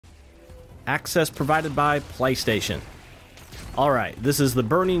Access provided by PlayStation. Alright, this is the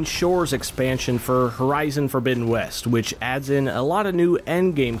Burning Shores expansion for Horizon Forbidden West, which adds in a lot of new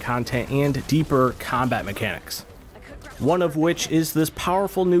endgame content and deeper combat mechanics. One of which is this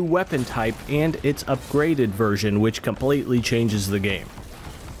powerful new weapon type and its upgraded version, which completely changes the game.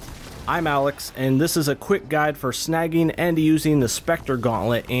 I'm Alex, and this is a quick guide for snagging and using the Specter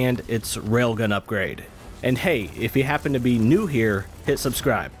Gauntlet and its Railgun upgrade. And hey, if you happen to be new here, hit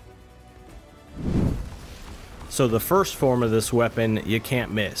subscribe. So the first form of this weapon you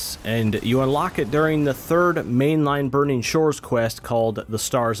can't miss, and you unlock it during the third mainline Burning Shores quest called The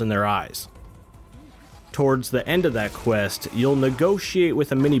Stars in Their Eyes. Towards the end of that quest, you'll negotiate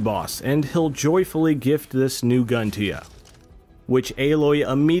with a mini-boss, and he'll joyfully gift this new gun to you. Which Aloy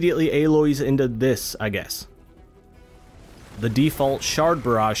immediately alloys into this, I guess. The default shard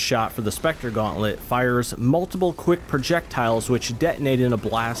barrage shot for the Specter Gauntlet fires multiple quick projectiles which detonate in a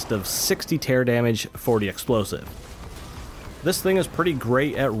blast of 60 tear damage, 40 explosive. This thing is pretty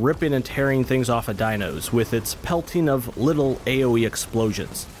great at ripping and tearing things off of dinos with its pelting of little AoE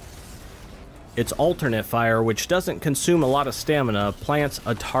explosions. Its alternate fire, which doesn't consume a lot of stamina, plants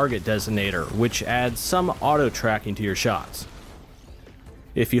a target designator, which adds some auto tracking to your shots.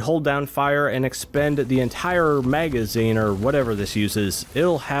 If you hold down fire and expend the entire magazine or whatever this uses,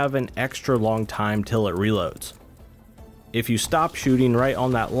 it'll have an extra long time till it reloads. If you stop shooting right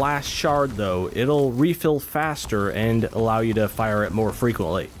on that last shard though, it'll refill faster and allow you to fire it more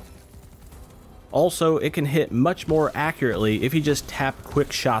frequently. Also, it can hit much more accurately if you just tap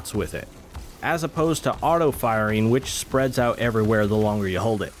quick shots with it, as opposed to auto firing, which spreads out everywhere the longer you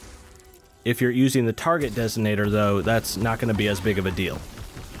hold it. If you're using the target designator though, that's not going to be as big of a deal.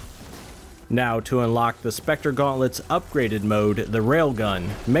 Now, to unlock the Specter Gauntlet's upgraded mode, the Railgun,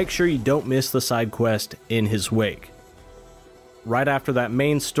 make sure you don't miss the side quest In His Wake. Right after that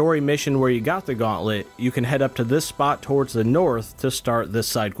main story mission where you got the Gauntlet, you can head up to this spot towards the north to start this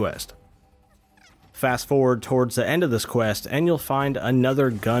side quest. Fast forward towards the end of this quest and you'll find another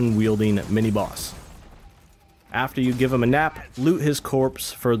gun-wielding mini-boss. After you give him a nap, loot his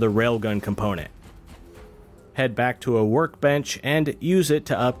corpse for the Railgun component. Head back to a workbench and use it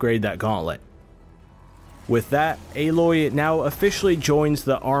to upgrade that gauntlet. With that, Aloy now officially joins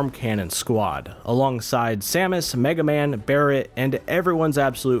the Arm Cannon squad, alongside Samus, Mega Man, Barrett, and everyone's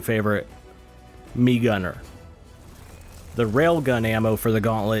absolute favorite, Mii Gunner. The railgun ammo for the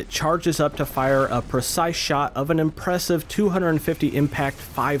gauntlet charges up to fire a precise shot of an impressive 250 impact,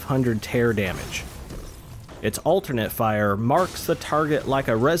 500 tear damage. Its alternate fire marks the target like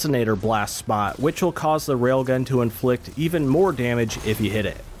a resonator blast spot, which will cause the railgun to inflict even more damage if you hit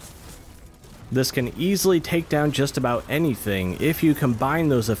it. This can easily take down just about anything if you combine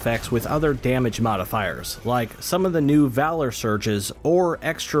those effects with other damage modifiers, like some of the new Valor Surges or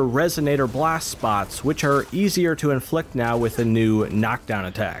extra resonator blast spots, which are easier to inflict now with the new knockdown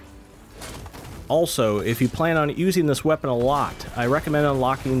attack. Also, if you plan on using this weapon a lot, I recommend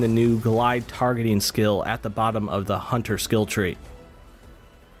unlocking the new glide targeting skill at the bottom of the Hunter skill tree.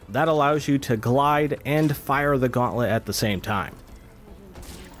 That allows you to glide and fire the gauntlet at the same time.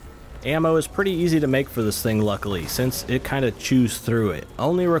 Ammo is pretty easy to make for this thing luckily, since it kinda chews through it,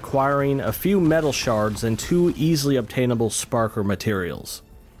 only requiring a few metal shards and 2 easily obtainable sparker materials.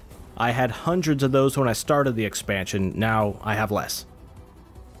 I had hundreds of those when I started the expansion, now I have less.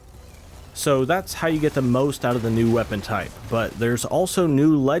 So that's how you get the most out of the new weapon type, but there's also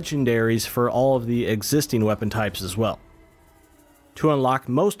new legendaries for all of the existing weapon types as well. To unlock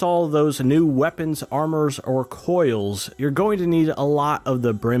most all of those new weapons, armors, or coils, you're going to need a lot of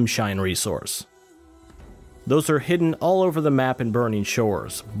the Brimshine resource. Those are hidden all over the map in Burning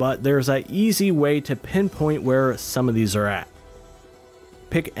Shores, but there's an easy way to pinpoint where some of these are at.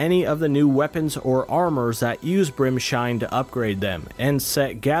 Pick any of the new weapons or armors that use Brimshine to upgrade them, and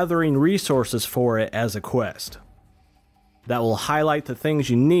set gathering resources for it as a quest. That will highlight the things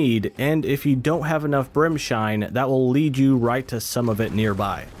you need, and if you don't have enough Brimshine, that will lead you right to some of it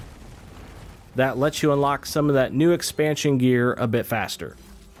nearby. That lets you unlock some of that new expansion gear a bit faster.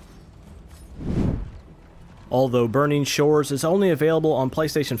 Although Burning Shores is only available on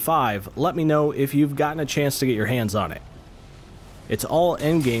PlayStation 5, let me know if you've gotten a chance to get your hands on it. It's all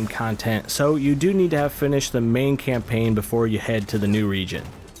endgame content, so you do need to have finished the main campaign before you head to the new region.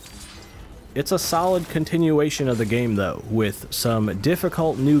 It's a solid continuation of the game though, with some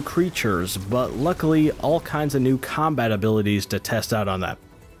difficult new creatures, but luckily all kinds of new combat abilities to test out on that.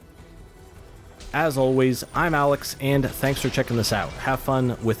 As always, I'm Alex, and thanks for checking this out. Have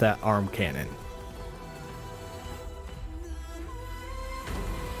fun with that arm cannon.